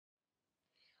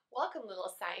Welcome, little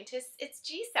scientists. It's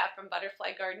Gisa from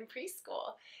Butterfly Garden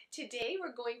Preschool. Today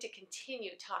we're going to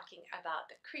continue talking about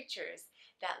the creatures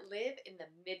that live in the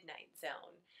midnight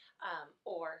zone,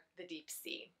 or the deep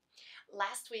sea.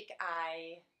 Last week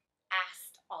I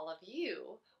asked all of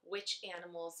you which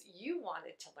animals you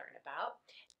wanted to learn about,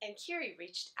 and Kiri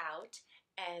reached out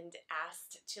and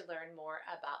asked to learn more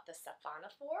about the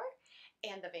siphonophore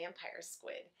and the vampire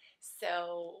squid.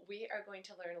 So we are going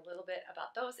to learn a little bit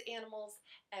about those animals,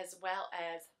 as well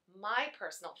as my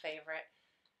personal favorite,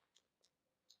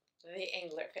 the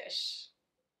anglerfish.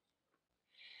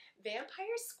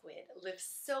 Vampire squid live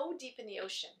so deep in the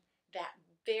ocean that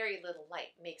very little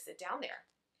light makes it down there.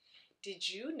 Did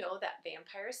you know that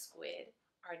vampire squid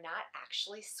are not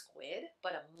actually squid,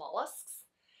 but mollusks?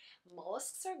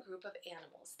 Mollusks are a group of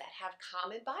animals that have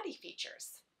common body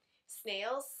features.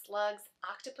 Snails, slugs,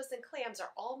 octopus, and clams are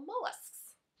all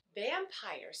mollusks.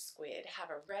 Vampire squid have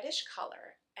a reddish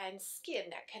color and skin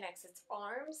that connects its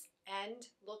arms and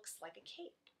looks like a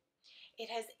cape. It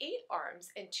has 8 arms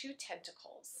and 2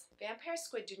 tentacles. Vampire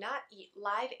squid do not eat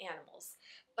live animals,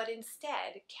 but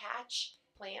instead catch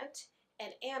plant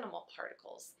and animal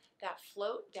particles that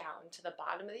float down to the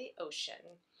bottom of the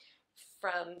ocean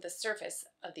from the surface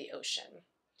of the ocean.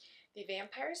 The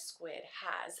vampire squid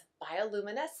has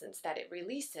bioluminescence that it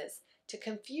releases to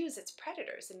confuse its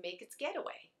predators and make its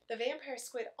getaway. The vampire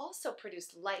squid also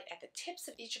produces light at the tips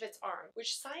of each of its arms,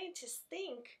 which scientists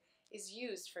think is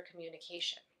used for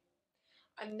communication.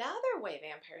 Another way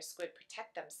vampire squid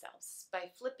protect themselves is by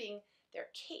flipping their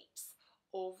capes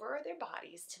over their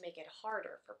bodies to make it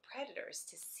harder for predators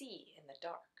to see in the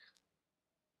dark.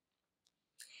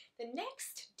 The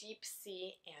next deep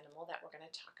sea animal that we're going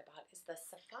to talk about is the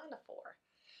siphonophore,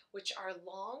 which are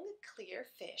long, clear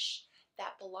fish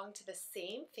that belong to the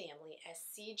same family as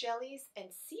sea jellies and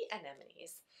sea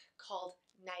anemones, called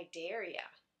cnidaria.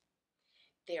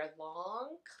 They're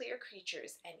long, clear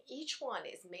creatures, and each one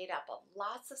is made up of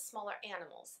lots of smaller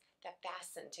animals that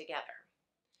fasten together.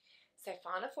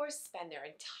 Siphonophores spend their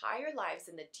entire lives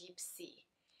in the deep sea.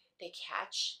 They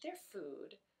catch their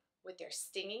food with their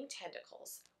stinging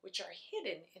tentacles, which are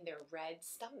hidden in their red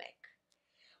stomach.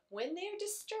 When they are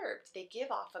disturbed, they give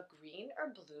off a green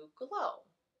or blue glow.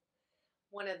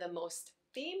 One of the most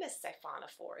famous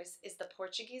siphonophores is the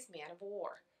Portuguese Man of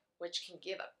Water, which can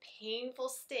give a painful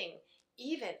sting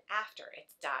even after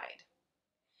it's died.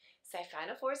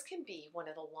 Siphonophores can be one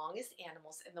of the longest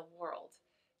animals in the world.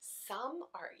 Some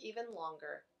are even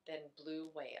longer than blue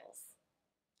whales.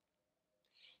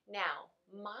 Now,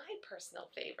 my personal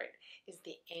favorite is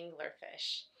the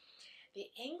anglerfish. The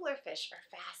anglerfish are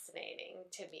fascinating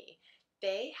to me.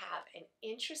 They have an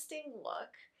interesting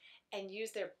look and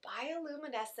use their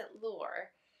bioluminescent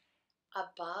lure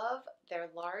above their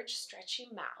large, stretchy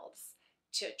mouths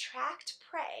to attract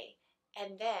prey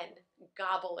and then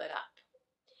gobble it up.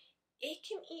 It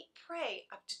can eat prey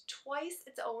up to twice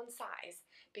its own size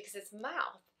because its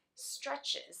mouth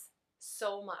stretches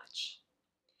so much.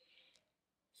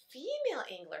 Female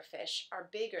anglerfish are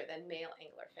bigger than male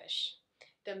anglerfish.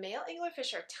 The male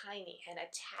anglerfish are tiny and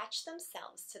attach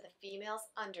themselves to the female's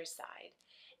underside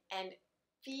and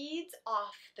feeds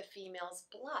off the female's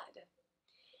blood.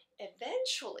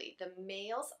 Eventually, the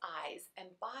male's eyes and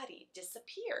body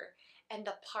disappear, and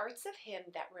the parts of him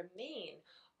that remain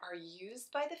are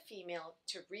used by the female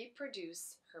to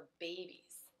reproduce her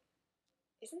babies.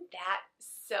 Isn't that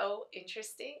so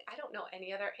interesting? I don't know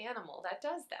any other animal that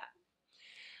does that.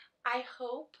 I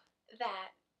hope that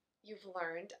you've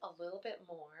learned a little bit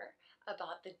more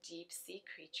about the deep sea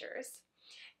creatures.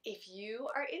 If you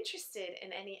are interested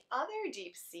in any other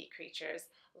deep sea creatures,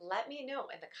 let me know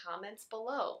in the comments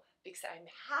below, because I'm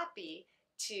happy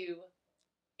to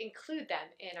include them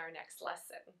in our next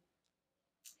lesson.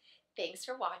 Thanks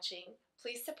for watching.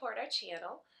 Please support our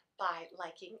channel by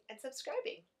liking and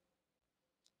subscribing.